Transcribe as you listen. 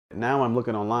Now I'm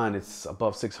looking online, it's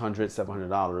above $600,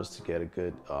 $700 to get a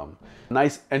good,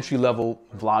 nice entry-level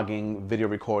vlogging, video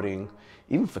recording,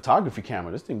 even photography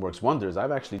camera. This thing works wonders.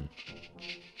 I've actually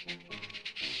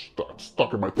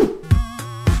stuck in my...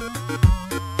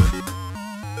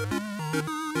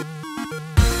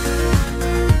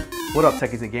 What up,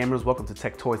 techies and gamers? Welcome to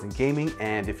Tech Toys and Gaming.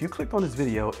 And if you clicked on this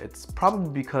video, it's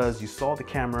probably because you saw the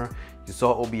camera, you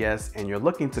saw OBS, and you're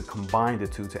looking to combine the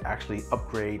two to actually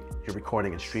upgrade your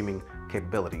recording and streaming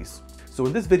capabilities. So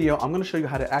in this video, I'm going to show you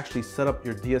how to actually set up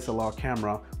your DSLR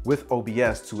camera with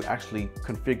OBS to actually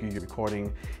configure your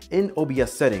recording in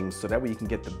OBS settings, so that way you can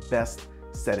get the best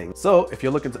settings. So if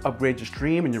you're looking to upgrade your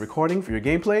stream and your recording for your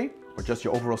gameplay or just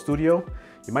your overall studio,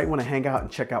 you might want to hang out and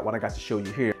check out what I got to show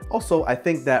you here. Also, I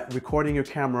think that recording your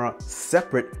camera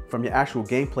separate from your actual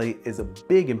gameplay is a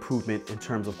big improvement in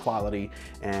terms of quality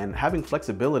and having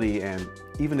flexibility. And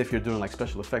even if you're doing like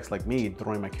special effects like me,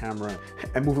 throwing my camera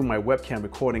and moving my webcam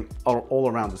recording all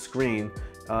around the screen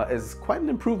is quite an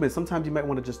improvement. Sometimes you might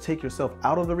want to just take yourself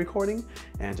out of the recording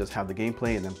and just have the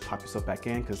gameplay and then pop yourself back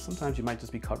in, because sometimes you might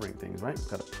just be covering things, right? You've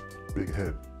got a big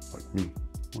head like me.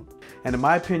 And in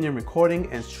my opinion,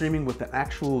 recording and streaming with an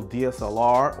actual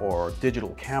DSLR or digital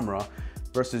camera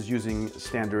versus using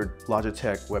standard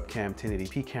Logitech webcam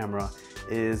 1080p camera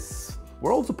is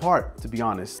worlds apart, to be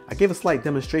honest. I gave a slight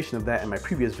demonstration of that in my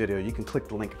previous video. You can click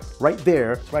the link right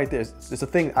there. It's right there. It's a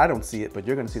thing, I don't see it, but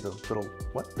you're gonna see the little,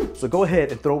 what? So go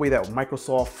ahead and throw away that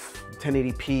Microsoft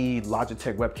 1080p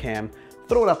Logitech webcam.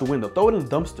 Throw it out the window, throw it in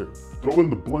the dumpster. Throw it in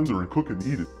the blender and cook and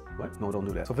eat it. What? No, don't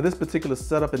do that. So for this particular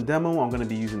setup and demo, I'm going to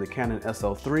be using the Canon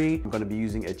SL3. I'm going to be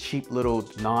using a cheap little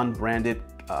non-branded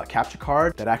capture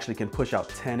card that actually can push out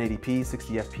 1080p,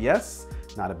 60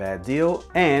 FPS. Not a bad deal.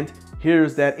 And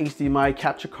here's that HDMI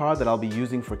capture card that I'll be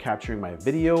using for capturing my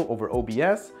video over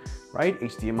OBS, right?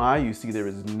 HDMI, you see there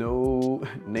is no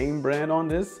name brand on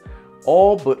this.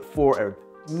 All but for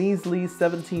a measly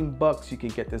 17 bucks, you can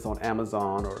get this on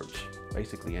Amazon or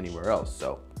basically anywhere else.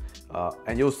 So.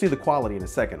 And you'll see the quality in a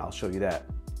second. I'll show you that.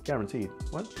 Guaranteed.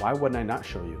 What? Why wouldn't I not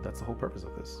show you? That's the whole purpose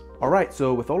of this. All right,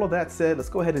 so with all of that said, let's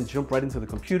go ahead and jump right into the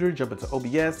computer, jump into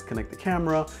OBS, connect the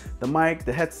camera, the mic,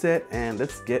 the headset, and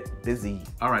let's get busy.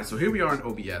 All right, so here we are in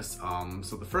OBS.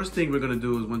 So the first thing we're gonna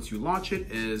do is once you launch it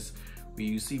is,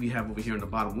 you see we have over here on the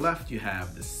bottom left, you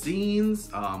have the scenes.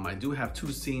 I do have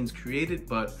 2 scenes created,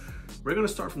 but we're gonna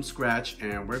start from scratch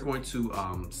and we're going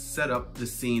to set up the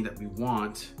scene that we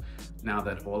want now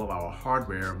that all of our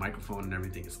hardware, microphone and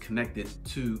everything is connected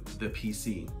to the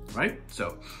PC, right?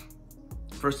 So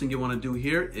first thing you wanna do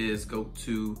here is go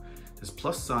to this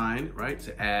plus sign, right?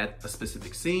 To add a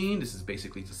specific scene. This is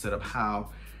basically to set up how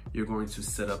you're going to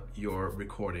set up your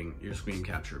recording, your screen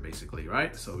capture basically,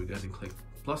 right? So we go ahead and click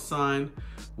plus sign.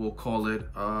 We'll call it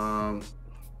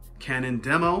Canon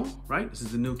demo, right? This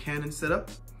is the new Canon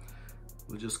setup.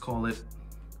 We'll just call it,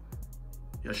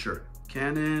 yeah, sure,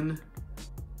 Canon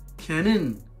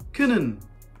the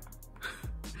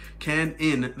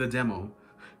demo.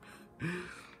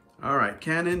 All right,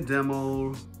 Canon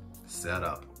demo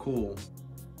setup, cool.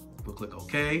 We'll click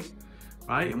OK,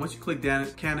 right? And once you click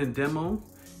Canon demo,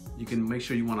 you can make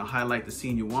sure you want to highlight the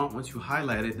scene you want. Once you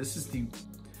highlight it,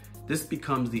 this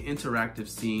becomes the interactive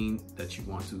scene that you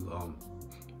want to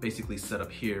basically set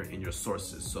up here in your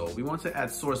sources. So we want to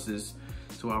add sources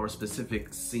to our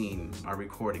specific scene, our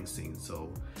recording scene.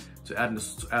 So to add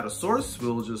a source,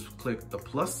 we'll just click the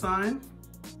plus sign.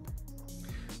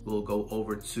 We'll go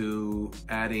over to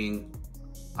adding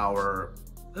our,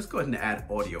 let's go ahead and add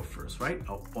audio first, right?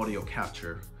 Audio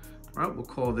capture, right? We'll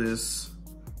call this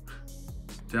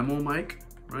demo mic,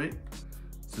 right?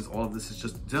 Since all of this is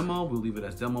just demo, we'll leave it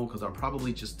as demo because I'll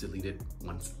probably just delete it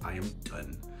once I am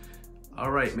done.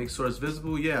 All right, make source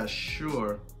visible, yeah,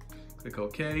 sure. Click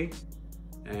OK.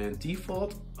 And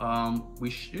default,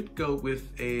 we should go with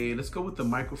let's go with the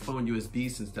microphone USB,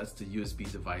 since that's the USB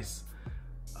device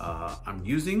I'm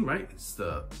using, right? It's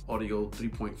the audio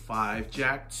 3.5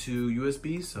 jack to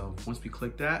USB. So once we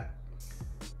click that,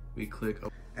 we click,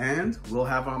 and we'll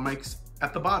have our mics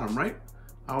at the bottom, right?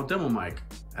 Our demo mic.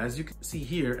 As you can see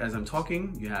here, as I'm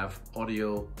talking, you have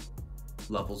audio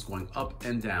levels going up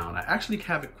and down. I actually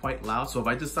have it quite loud, so if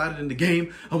I decided in the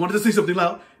game I wanted to say something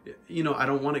loud, you know, I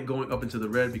don't want it going up into the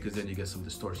red because then you get some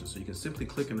distortion. So you can simply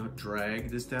click and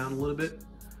drag this down a little bit,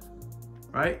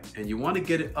 right? And you want to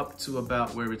get it up to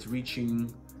about where it's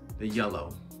reaching the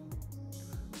yellow,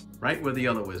 right? Where the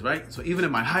yellow is, right? So even in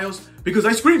my highest, because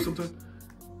I scream sometimes,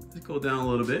 let's go down a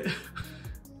little bit.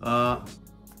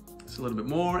 Just a little bit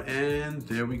more, and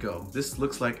there we go. This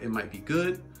looks like it might be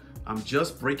good. I'm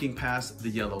just breaking past the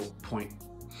yellow point.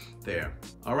 there.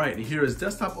 All right, and here is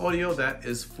desktop audio. That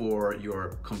is for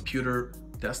your computer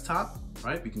desktop,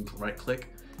 right? We can right click,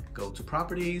 go to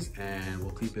properties, and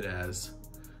we'll keep it as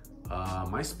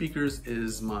my speakers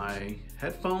is my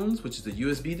headphones, which is a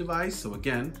USB device. So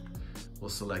again, we'll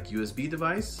select USB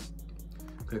device,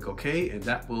 click OK, and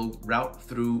that will route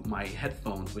through my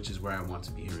headphones, which is where I want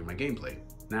to be hearing my gameplay.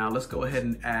 Now let's go ahead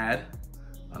and add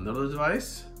another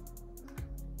device,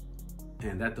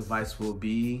 and that device will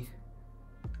be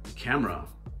the camera,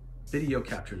 video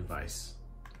capture device.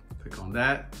 Click on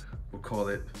that. We'll call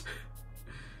it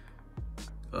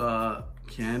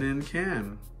Canon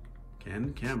Cam.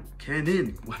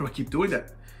 Canon. Why do I keep doing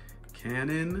that?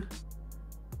 Canon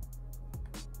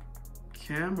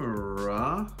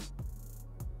Camera.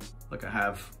 Look, I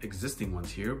have existing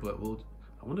ones here, but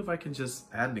I wonder if I can just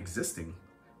add an existing.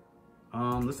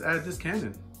 Let's add this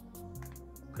Canon.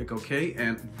 Click OK,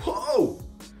 and whoa!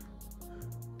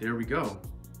 There we go.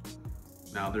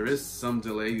 Now there is some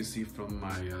delay you see from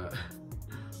my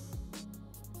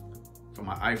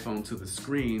iPhone to the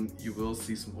screen. You will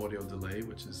see some audio delay,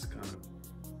 which is kind of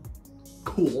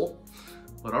cool,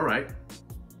 but all right.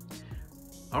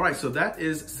 All right, so that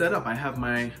is set up. I have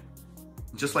my,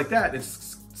 just like that,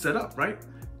 it's set up, right?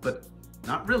 But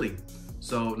not really.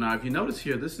 So now if you notice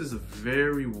here, this is a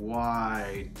very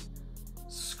wide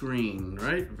screen,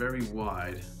 right? Very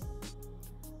wide.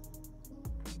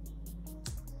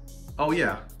 Oh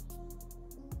yeah,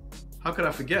 how could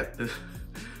I forget that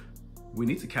we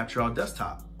need to capture our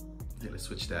desktop. Okay, let's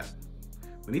switch that.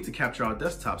 We need to capture our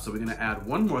desktop, so we're gonna add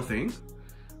one more thing.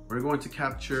 We're going to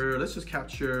capture, let's just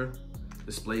capture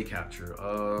display capture.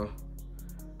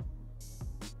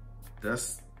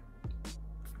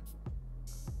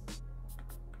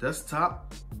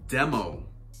 Desktop demo.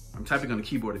 I'm typing on the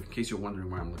keyboard in case you're wondering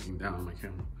why I'm looking down on my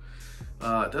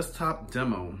camera. Desktop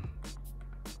demo.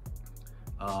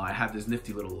 I have this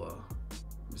nifty little,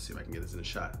 let me see if I can get this in a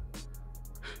shot.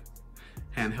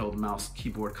 Handheld mouse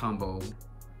keyboard combo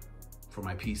for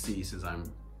my PC, since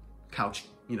I'm couch,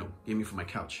 gaming for my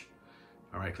couch.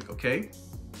 All right, click OK.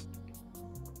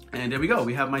 And there we go.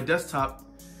 We have my desktop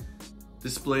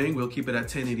displaying. We'll keep it at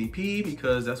 1080p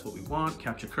because that's what we want.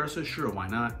 Capture cursor, sure, why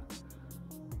not?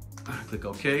 Click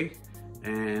OK.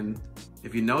 And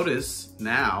if you notice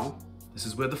now, this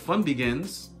is where the fun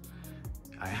begins.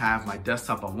 I have my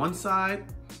desktop on one side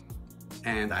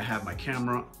and I have my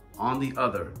camera on the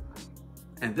other.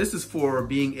 And this is for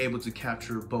being able to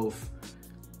capture both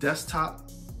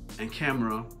desktop and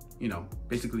camera,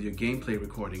 basically your gameplay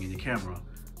recording and your camera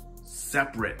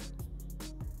separate.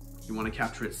 You want to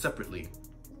capture it separately.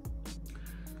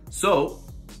 So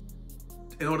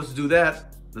in order to do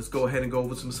that, let's go ahead and go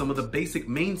over some of the basic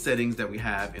main settings that we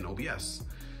have in OBS.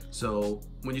 So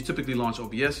when you typically launch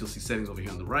OBS, you'll see settings over here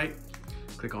on the right.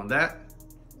 Click on that.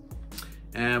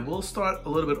 And we'll start a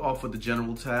little bit off with the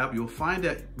general tab. You'll find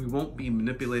that we won't be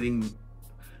manipulating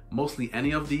mostly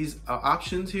any of these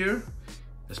options here,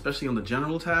 especially on the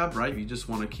general tab, right? You just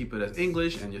want to keep it as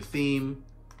English, and your theme,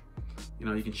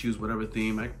 you can choose whatever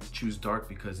theme. I choose dark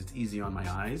because it's easy on my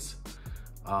eyes.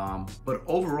 But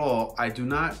overall, I do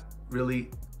not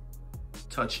really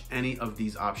touch any of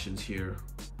these options here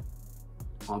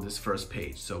on this first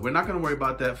page. So we're not going to worry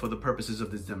about that for the purposes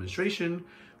of this demonstration.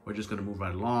 We're just going to move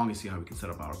right along and see how we can set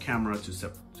up our camera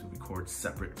to record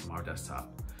separate from our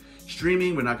desktop.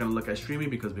 Streaming, we're not going to look at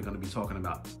streaming because we're going to be talking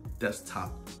about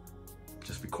desktop,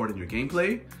 just recording your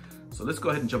gameplay. So let's go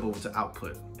ahead and jump over to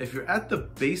output. If you're at the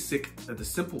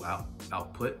simple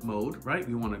output mode, right,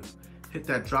 we want to hit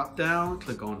that drop down,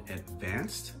 click on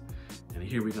advanced. And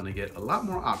here we're gonna get a lot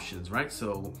more options, right?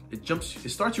 So it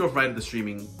starts you off right at the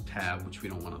streaming tab, which we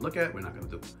don't wanna look at. We're not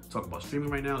gonna talk about streaming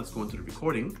right now. Let's go into the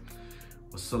recording.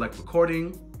 We'll select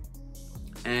recording,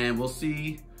 and we'll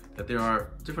see that there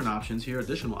are different options here,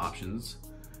 additional options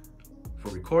for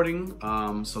recording.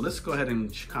 So let's go ahead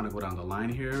and kind of go down the line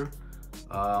here.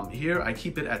 Here I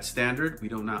keep it at standard. We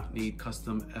do not need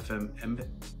custom FM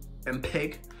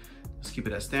MPEG. Let's keep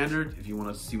it at standard. If you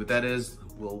wanna see what that is,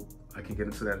 I can get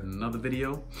into that in another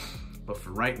video. But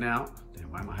for right now, damn,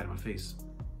 why am I hiding my face?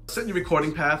 Set your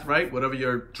recording path, right? Whatever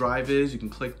your drive is, you can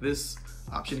click this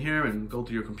option here and go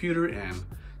to your computer and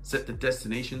set the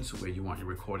destination to where you want your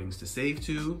recordings to save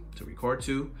to record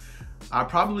to. I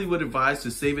probably would advise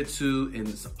to save it to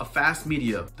in a fast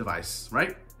media device,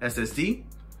 right? SSD,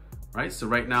 right? So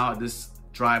right now, this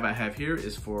drive I have here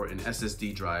is for an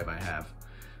SSD drive I have.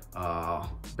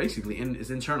 Basically, it's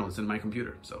internal, it's in my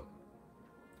computer, so.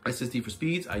 SSD for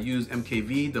speeds, I use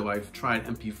MKV, though I've tried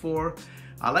MP4.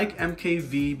 I like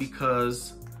MKV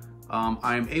because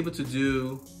I'm able to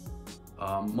do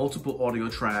multiple audio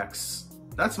tracks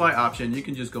that's my option. You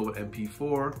can just go with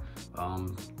MP4.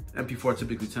 MP4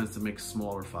 typically tends to make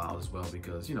smaller files as well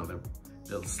because, you know,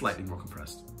 they're slightly more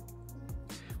compressed.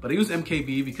 But I use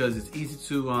MKV because it's easy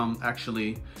to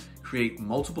actually create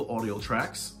multiple audio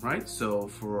tracks, right? So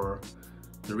for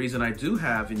the reason I do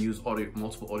have and use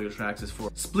multiple audio tracks is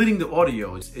for splitting the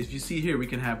audio. If you see here, we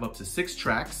can have up to 6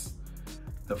 tracks.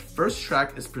 The first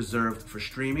track is preserved for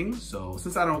streaming. So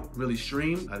since I don't really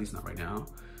stream, at least not right now,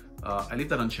 I leave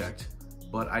that unchecked.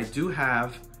 But I do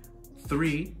have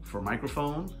 3 for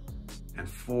microphone and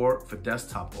 4 for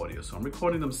desktop audio. So I'm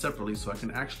recording them separately so I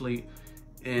can actually,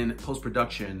 in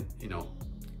post-production, you know,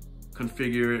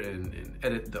 configure and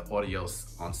edit the audio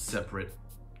on separate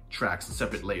tracks and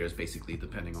separate layers, basically,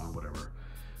 depending on whatever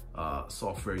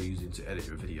software you're using to edit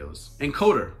your videos.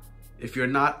 Encoder. If you're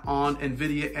not on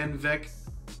NVIDIA NVENC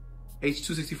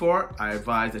H264, I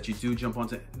advise that you do jump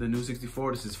onto the new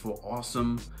 64. This is for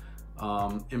awesome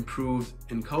improved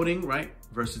encoding, right?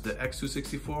 Versus the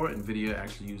X264, NVIDIA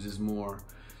actually uses more.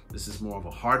 This is more of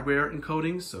a hardware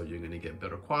encoding, so you're gonna get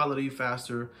better quality,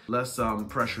 faster, less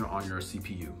pressure on your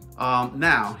CPU.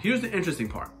 Now, here's the interesting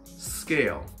part,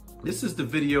 scale. This is the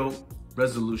video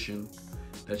resolution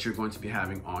that you're going to be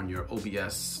having on your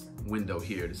OBS window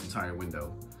here, this entire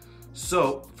window.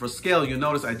 So for scale, you'll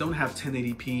notice I don't have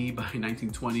 1080p by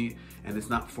 1920 and it's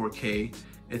not 4K.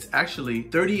 It's actually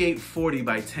 3840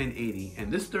 by 1080.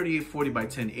 And this 3840 by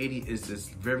 1080 is this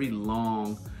very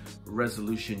long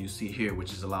resolution you see here,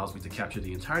 which allows me to capture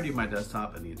the entirety of my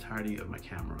desktop and the entirety of my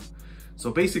camera.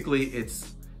 So basically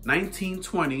it's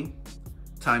 1920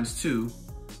 times 2,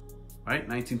 right?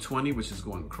 1920, which is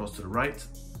going across to the right,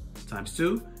 times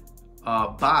 2,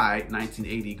 by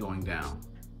 1980 going down.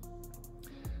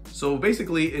 So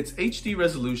basically it's HD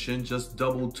resolution just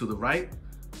doubled to the right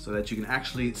so that you can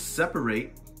actually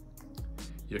separate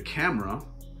your camera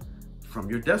from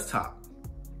your desktop.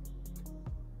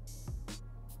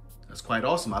 That's quite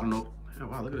awesome. I don't know. Oh,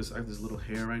 wow, look at this. I have this little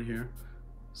hair right here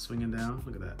swinging down.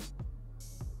 Look at that.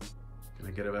 Can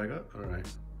I get it back up? All right.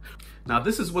 Now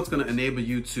this is what's going to enable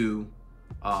you to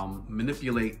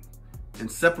manipulate and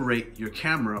separate your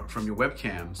camera from your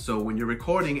webcam. So when you're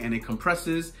recording and it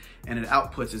compresses and it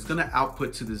outputs, it's gonna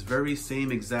output to this very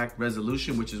same exact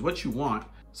resolution, which is what you want.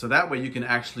 So that way you can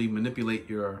actually manipulate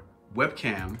your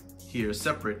webcam here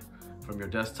separate from your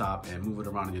desktop and move it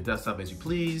around on your desktop as you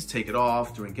please, take it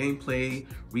off during gameplay,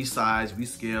 resize,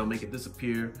 rescale, make it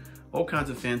disappear, all kinds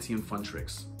of fancy and fun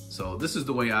tricks. So this is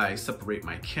the way I separate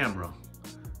my camera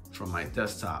from my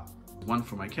desktop. One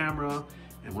for my camera,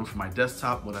 and one for my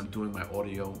desktop when I'm doing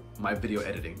my video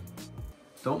editing.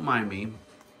 Don't mind me.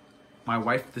 My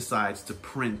wife decides to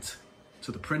print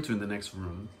to the printer in the next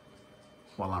room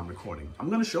while I'm recording. I'm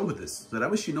gonna show her this, so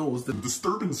that way she knows the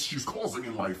Disturbance she's causing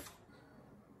in life.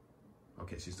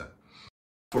 Okay, she's done.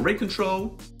 For rate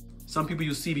control, some people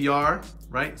use CBR,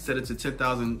 right? Set it to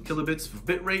 10,000 kilobits for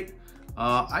bit rate.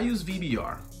 I use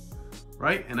VBR,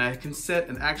 right? And I can set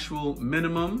an actual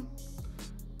minimum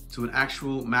to an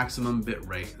actual maximum bit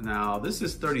rate. Now this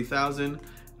is 30,000.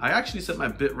 I actually set my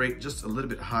bit rate just a little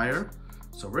bit higher.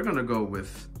 So we're gonna go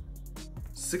with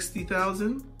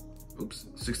 60,000, oops,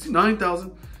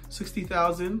 69,000,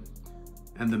 60,000.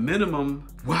 And the minimum,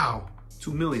 wow,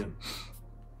 2 million,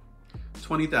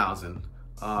 20,000.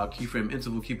 Keyframe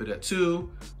interval, keep it at 2.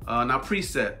 Now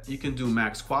preset, you can do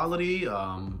max quality,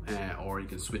 or you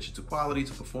can switch it to quality,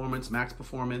 to performance, max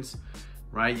performance.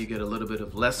 Right, you get a little bit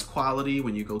of less quality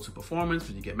when you go to performance,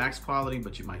 but you get max quality,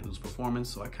 but you might lose performance.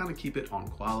 So I kind of keep it on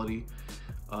quality,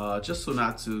 just so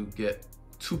not to get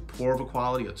too poor of a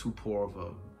quality or too poor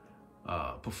of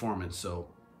a performance. So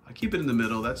I keep it in the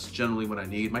middle. That's generally what I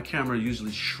need. My camera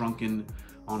usually shrunken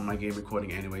on my game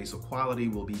recording anyway, so quality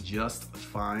will be just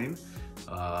fine.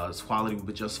 Quality will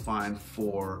be just fine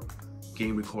for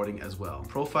game recording as well.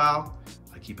 Profile,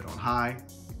 I keep it on high.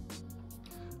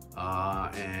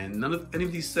 And any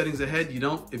of these settings ahead,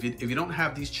 if you don't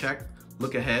have these checked,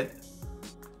 look ahead,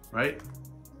 right?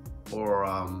 Or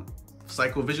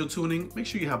psycho visual tuning, make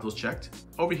sure you have those checked.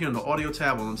 Over here in the audio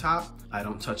tab on top, I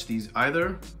don't touch these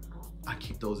either. I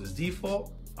keep those as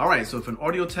default. All right, so for an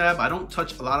audio tab, I don't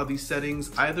touch a lot of these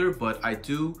settings either, but I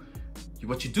do.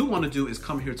 What you do want to do is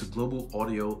come here to global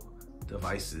audio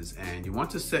devices, and you want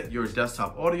to set your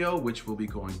desktop audio, which will be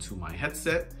going to my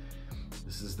headset.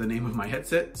 This is the name of my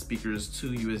headset, speakers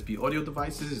to USB audio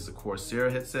devices. It's a Corsair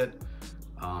headset.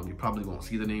 You probably won't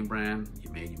see the name brand. You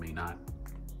may not.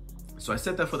 So I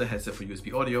set that for the headset for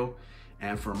USB audio.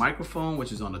 And for a microphone,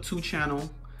 which is on the 2-channel,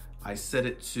 I set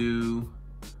it to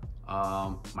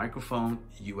microphone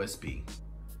USB,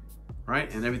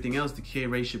 right? And everything else, decay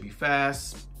rate should be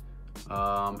fast.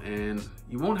 And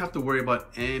you won't have to worry about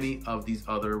any of these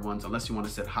other ones unless you want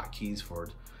to set hotkeys for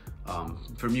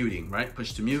muting, right?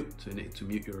 Push to mute to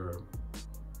mute your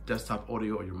desktop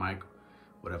audio or your mic,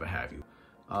 whatever have you.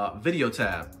 Video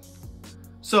tab.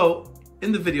 So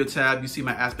in the video tab, you see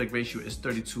my aspect ratio is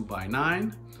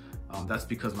 32:9. That's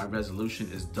because my resolution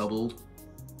is doubled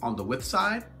on the width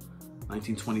side,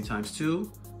 1920 times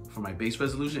 2 for my base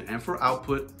resolution, and for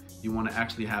output, you want to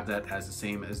actually have that as the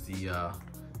same as the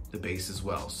base as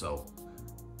well. So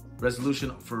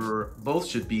resolution for both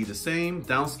should be the same.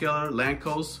 Downscaler,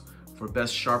 Lancos for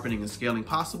best sharpening and scaling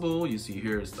possible. You see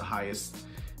here is the highest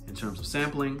in terms of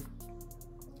sampling.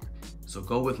 So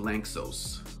go with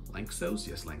Lanczos. Lanczos?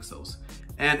 Yes, Lanczos.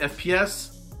 And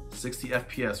FPS, 60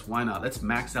 FPS, why not? Let's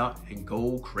max out and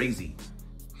go crazy.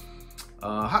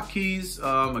 Hotkeys,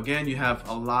 again, you have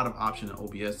a lot of options in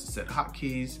OBS to set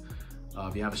hotkeys.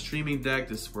 If you have a streaming deck,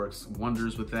 this works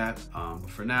wonders with that. But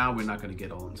for now, we're not gonna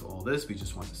get into all this. We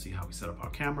just want to see how we set up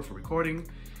our camera for recording.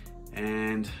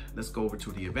 And let's go over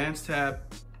to the advanced tab.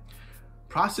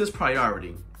 Process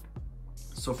priority.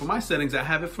 So for my settings, I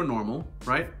have it for normal,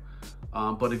 right?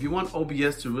 But if you want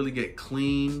OBS to really get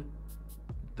clean,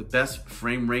 the best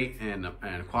frame rate and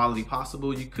quality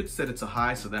possible, you could set it to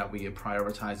high so that way it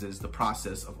prioritizes the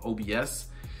process of OBS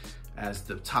as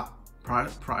the top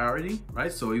priority,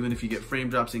 right? So even if you get frame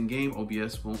drops in game,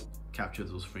 OBS won't capture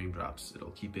those frame drops.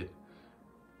 It'll keep it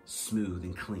smooth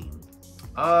and clean.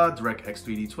 DirectX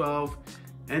 3D12,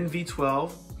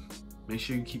 NV12. Make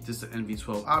sure you keep this an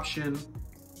NV12 option.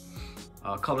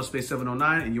 Color space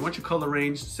 709, and you want your color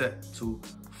range set to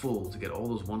full to get all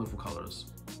those wonderful colors.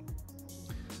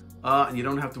 And you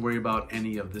don't have to worry about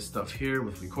any of this stuff here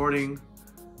with recording,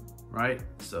 right?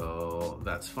 So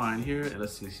that's fine here. And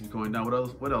let's see, keep going down.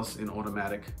 What else in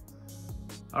automatic?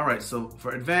 All right, so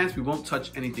for advanced, we won't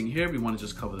touch anything here. We want to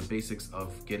just cover the basics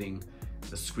of getting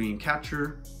the screen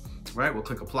capture, right? We'll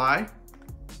click apply.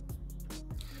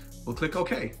 We'll click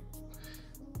OK.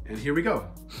 And here we go.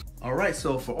 All right,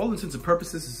 so for all intents and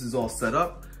purposes, this is all set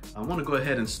up. I want to go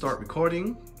ahead and start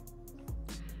recording.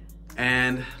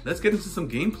 And let's get into some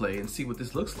gameplay and see what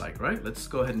this looks like, right? Let's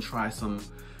go ahead and try some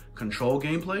control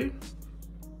gameplay.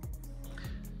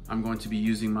 I'm going to be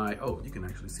using my, oh, you can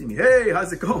actually see me. Hey,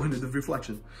 how's it going in the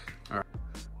reflection? All right.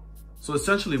 So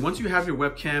essentially, once you have your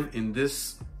webcam in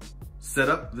this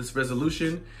setup, this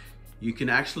resolution, you can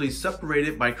actually separate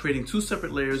it by creating 2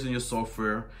 separate layers in your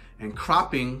software and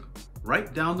cropping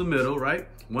right down the middle, right?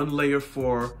 One layer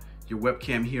for your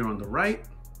webcam here on the right,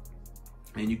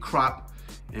 and you crop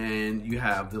and you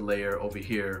have the layer over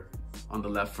here on the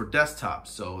left for desktop.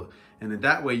 So, and in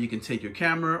that way you can take your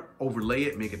camera, overlay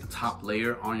it, make it the top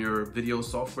layer on your video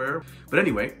software. But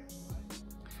anyway,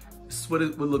 this is what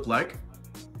it would look like.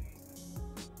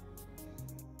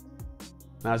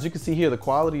 Now, as you can see here, the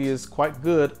quality is quite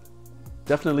good.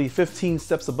 Definitely 15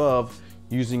 steps above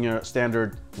using your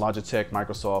standard Logitech,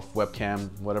 Microsoft webcam,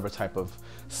 whatever type of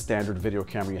standard video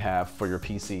camera you have for your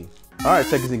PC. All right,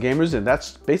 techies and gamers, and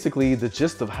that's basically the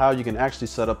gist of how you can actually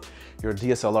set up your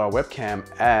DSLR webcam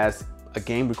as a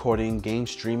game recording, game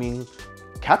streaming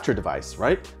capture device,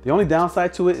 right? The only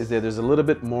downside to it is that there's a little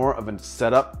bit more of a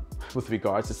setup with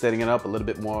regards to setting it up, a little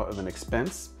bit more of an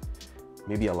expense,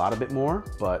 maybe a lot of bit more,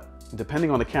 but depending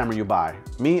on the camera you buy.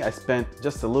 Me, I spent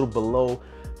just a little below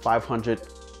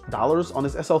 $500 on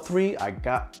this SL3. I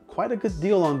got quite a good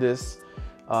deal on this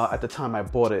at the time I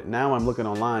bought it. Now I'm looking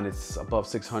online, it's above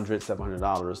 $600,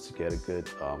 $700 to get a good,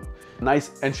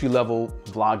 nice entry-level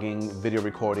vlogging, video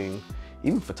recording,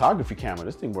 even photography camera.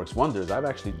 This thing works wonders. I've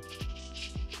actually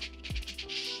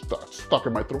Stuck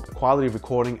in my throat. the quality of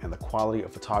recording and the quality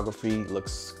of photography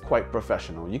looks quite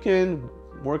professional. You can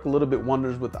work a little bit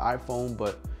wonders with the iPhone,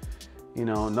 but you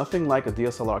know, nothing like a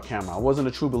DSLR camera. I wasn't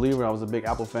a true believer. I was a big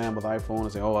Apple fan with iPhone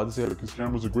and saying, oh, this is These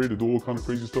cameras are great. They do all kind of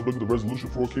crazy stuff. Look at the resolution,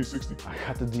 4K 60. I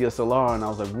got the DSLR and I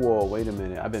was like, whoa, wait a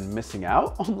minute. I've been missing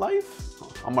out on life?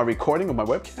 On my recording, on my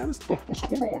webcams? What's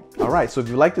going on? All right, so if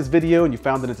you like this video and you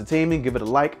found it entertaining, give it a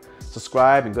like,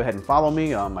 subscribe, and go ahead and follow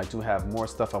me. I do have more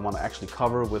stuff I want to actually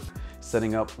cover with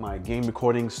setting up my game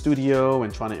recording studio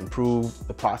and trying to improve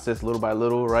the process little by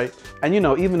little, right? And you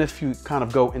know, even if you kind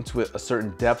of go into it a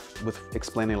certain depth with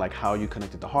explaining like how you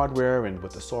connected the hardware and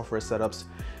with the software setups,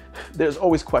 there's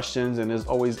always questions and there's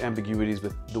always ambiguities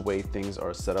with the way things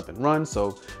are set up and run.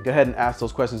 So go ahead and ask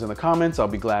those questions in the comments. I'll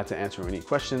be glad to answer any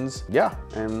questions. Yeah,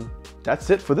 and that's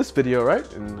it for this video, right?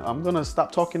 And I'm gonna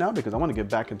stop talking now because I want to get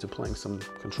back into playing some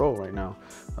Control right now.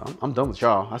 I'm done with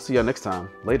y'all. I'll see y'all next time.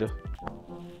 Later.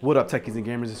 What up, techies and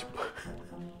gamers?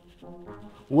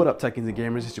 What up, techies and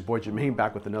gamers? It's your boy Jermaine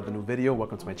back with another new video.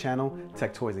 Welcome to my channel,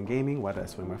 Tech Toys and Gaming. Why did I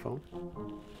swing my phone?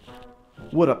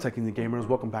 What up, Techies and Gamers?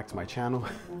 Welcome back to my channel.